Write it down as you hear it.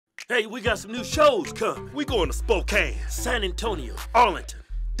Hey, we got some new shows coming. We going to Spokane, San Antonio, Arlington,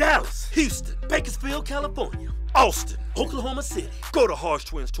 Dallas, Houston, Bakersfield, California, Austin. Oklahoma City. Go to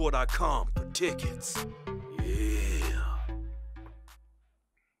HodgetwinsTour.com for tickets. Yeah.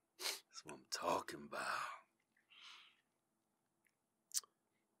 That's what I'm talking about.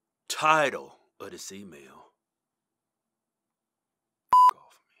 Title of this email.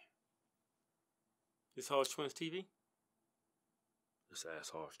 Off me. This Hodgetwins TV? Let's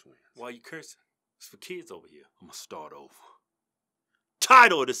ask Hodgetwins. Why you cursing? It's for kids over here. I'm going to start over.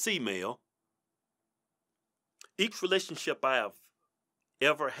 Title of this email. Each relationship I have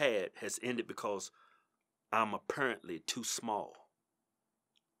ever had has ended because I'm apparently too small.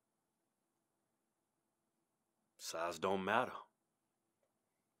 Size don't matter.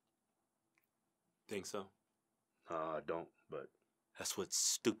 Think so? No, I don't, but That's what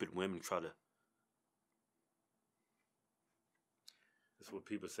stupid women try to... That's what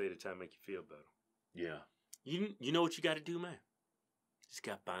people say to try to make you feel better. yeah. You know what you got to do, man? Just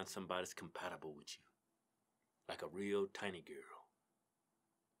got to find somebody that's compatible with you. Like a real tiny girl.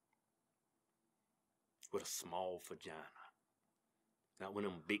 With a small vagina. Not one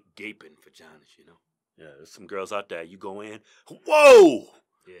of them big gaping vaginas, you know? Yeah, there's some girls out there, you go in, whoa!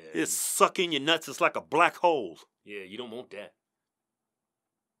 Yeah. It's sucking your nuts, it's like a black hole. Yeah, you don't want that.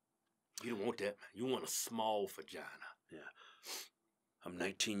 You don't want that, man. You want a small vagina. Yeah. I'm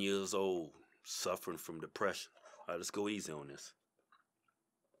 19 years old, suffering from depression. All right, let's go easy on this.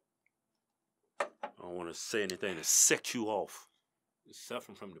 I don't want to say anything to set you off. You're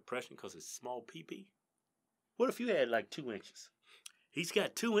suffering from depression because it's small pee-pee? What if you had like 2 inches? He's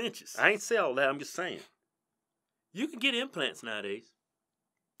got 2 inches. I ain't say all that, I'm just saying. You can get implants nowadays.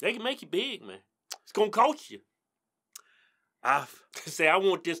 They can make you big, man. It's going to cost you. Say, I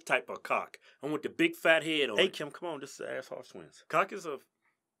want this type of cock. I want the big fat head on Hey, it. Kim, come on, this is Ass Hodgetwins. Cock is a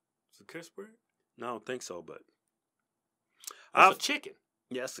curse word? No, I don't think so, but... It's a chicken.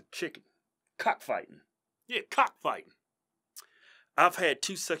 Yeah, it's a chicken. Cockfighting. Yeah, cockfighting. I've had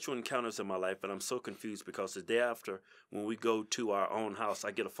 2 sexual encounters in my life, and I'm so confused because the day after, when we go to our own house,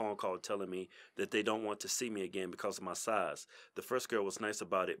 I get a phone call telling me that they don't want to see me again because of my size. The first girl was nice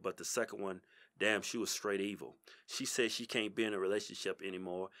about it, but the second one, damn, she was straight evil. She said she can't be in a relationship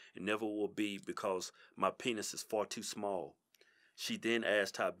anymore and never will be because my penis is far too small. She then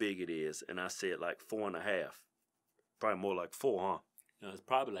asked how big it is, and I said like 4.5. Probably more like 4, huh? No, it's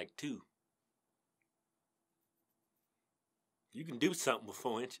probably like 2. You can do something with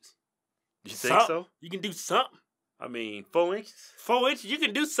 4 inches. You think so? You can do something. I mean, 4 inches? 4 inches, you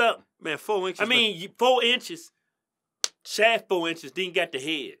can do something. Man, 4 inches. I mean, 4 inches, shaft 4 inches, then you got the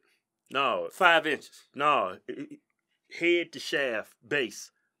head. No. 5 inches. No. Head to shaft,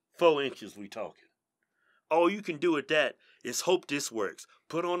 base, 4 inches we talking. All you can do with that is hope this works.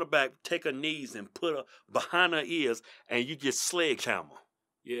 Put on her back, take her knees, and put her behind her ears, and you just sledgehammer.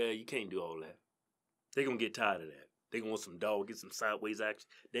 Yeah, you can't do all that. They're going to get tired of that. They going to want some dog, get some sideways action.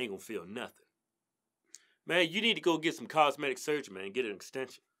 They ain't going to feel nothing. Man, you need to go get some cosmetic surgery, man, and get an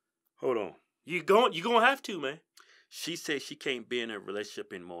extension. Hold on. You going to have to, man. She said she can't be in a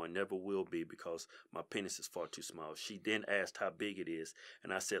relationship anymore and never will be because my penis is far too small. She then asked how big it is,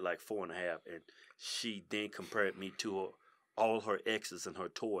 and I said like 4.5, and she then compared me to all her exes and her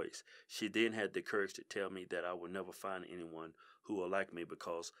toys. She then had the courage to tell me that I will never find anyone who will like me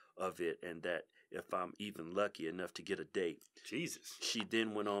because of it, and that if I'm even lucky enough to get a date. Jesus. She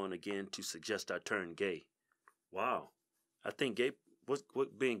then went on again to suggest I turn gay. Wow. I think gay,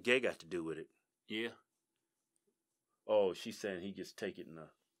 what being gay got to do with it? Yeah. Oh, she's saying he gets taken.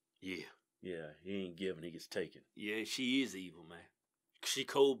 Yeah. Yeah, he ain't giving, he gets taken. Yeah, she is evil, man. She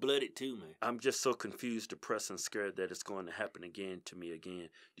cold-blooded too, man. I'm just so confused, depressed, and scared that it's going to happen again to me again.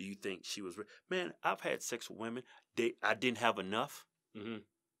 Do you think she was... Man, I've had sex with women. I didn't have enough. Mm-hmm.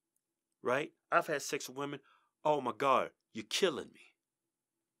 Right? I've had sex with women. Oh, my God, you're killing me.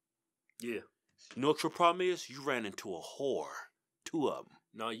 Yeah. You know what your problem is? You ran into a whore. 2 of them.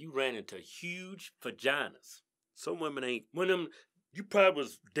 No, you ran into huge vaginas. Some women ain't... One of them, you probably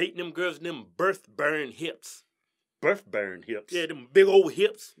was dating them girls with them birth-burn hips. Birth-burn hips? Yeah, them big old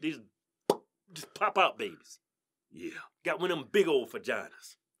hips. These just pop out babies. Yeah. Got one of them big old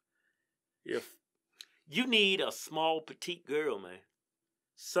vaginas. If you need a small, petite girl, man.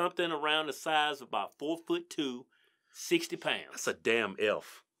 Something around the size of about 4'2", 60 pounds. That's a damn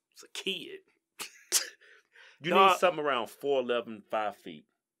elf. It's a kid. You need something around 4'11", 5 feet.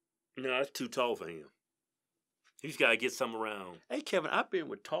 No, that's too tall for him. He's got to get something around. Hey, Kevin, I've been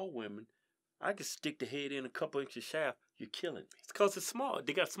with tall women. I can stick the head in a couple inches shaft. You're killing me. It's because it's small.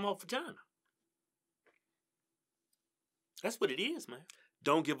 They got small vagina. That's what it is, man.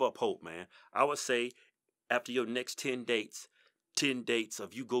 don't give up hope, man. I would say after your next 10 dates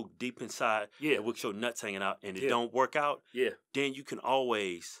of you go deep inside with your nuts hanging out and it don't work out, then you can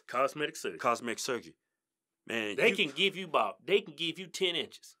always Cosmetic surgery. Man, they can give you 10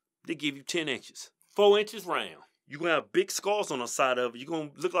 inches. They give you 10 inches. 4 inches round. You're going to have big scars on the side of it. You're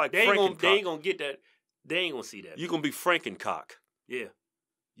going to look like Frankencock. They ain't going to get that. They ain't going to see that. You're going to be Frankencock. Yeah.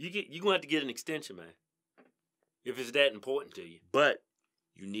 You're going to have to get an extension, man. If it's that important to you. But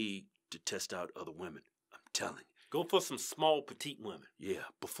you need to test out other women. I'm telling you. Go for some small, petite women. Yeah,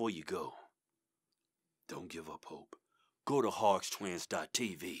 before you go, don't give up hope. Go to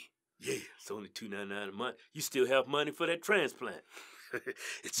Hodgetwins.tv. Yeah, it's only $2.99 a month. You still have money for that transplant.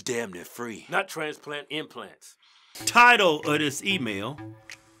 It's damn near free. Not transplant, implants. Title of this email,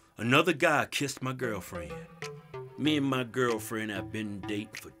 another guy kissed my girlfriend. Me and my girlfriend have been dating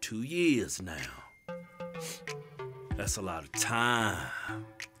for 2 years now. That's a lot of time.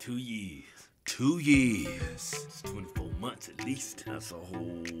 2 years. 2 years. It's 24 months at least. That's a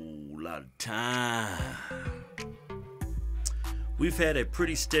whole lot of time. We've had a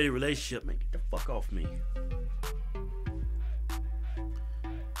pretty steady relationship. Man, get the fuck off me.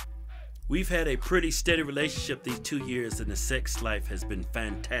 We've had a pretty steady relationship these 2 years, and the sex life has been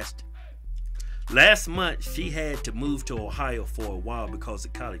fantastic. Last month, she had to move to Ohio for a while because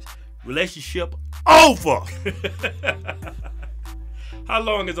of college. Relationship over! How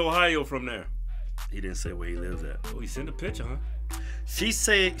long is Ohio from there? He didn't say where he lives at. Oh, he sent a picture, huh? She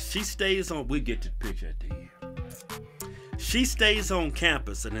said she stays on, we'll get to the picture at the end. She stays on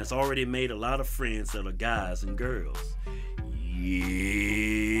campus and has already made a lot of friends that are guys and girls.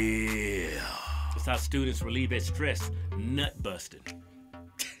 Yeah. That's how students relieve their stress, nut busting.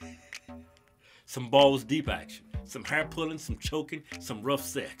 Some balls deep action, some hair pulling, some choking, some rough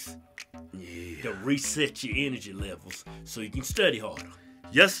sex. Yeah. To reset your energy levels so you can study harder.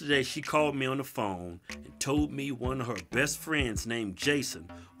 Yesterday, she called me on the phone and told me one of her best friends named Jason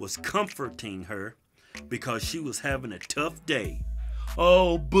was comforting her because she was having a tough day.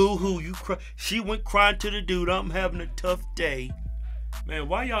 Oh, boo-hoo, you cry. She went crying to the dude, I'm having a tough day. Man,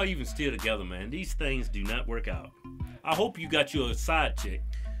 why y'all even still together, man? These things do not work out. I hope you got you a side chick.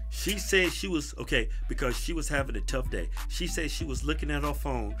 She said she was, because she was having a tough day. She said she was looking at her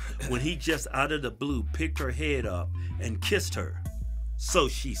phone when he just out of the blue picked her head up and kissed her. So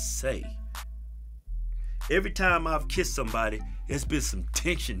she say. Every time I've kissed somebody, it's been some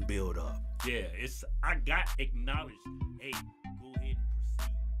tension build up. Yeah, I got acknowledged. Hey, go ahead and